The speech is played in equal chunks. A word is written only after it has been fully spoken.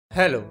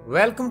Hello,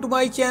 welcome to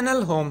my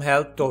channel Home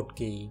Health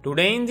Totki.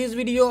 Today in this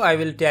video I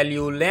will tell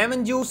you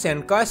lemon juice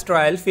and castor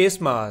oil face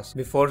mask.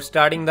 Before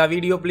starting the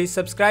video, please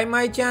subscribe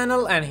my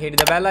channel and hit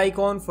the bell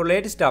icon for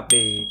latest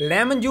update.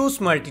 Lemon juice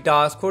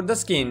multitask for the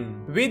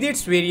skin. With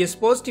its various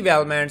positive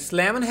elements,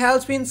 lemon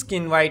helps in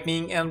skin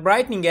whitening and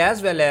brightening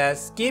as well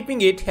as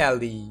keeping it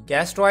healthy.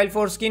 Castor oil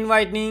for skin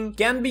whitening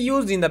can be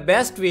used in the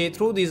best way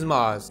through this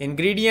mask.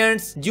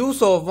 Ingredients: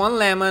 juice of 1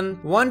 lemon,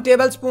 1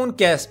 tablespoon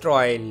castor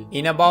oil.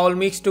 In a bowl,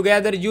 mix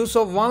together juice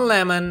of 1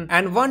 lemon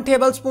and 1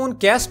 tablespoon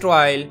castor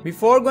oil.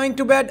 Before going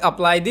to bed,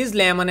 apply this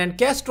lemon and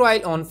castor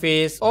oil on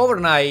face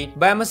overnight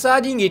by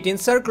massaging it in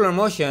circular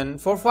motion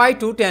for 5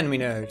 to 10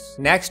 minutes.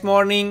 Next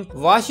morning,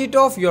 wash it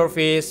off your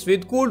face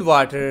with cooled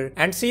water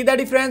and see the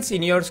difference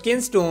in your skin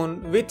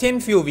tone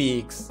within few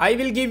weeks. I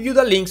will give you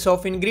the links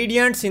of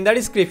ingredients in the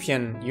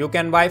description. You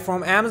can buy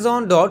from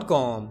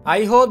Amazon.com.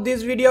 I hope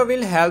this video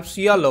will help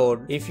you a lot.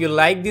 If you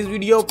like this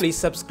video, please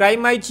subscribe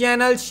my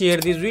channel, share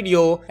this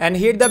video and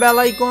hit the bell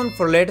icon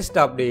for latest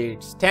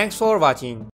updates. Thanks for watching.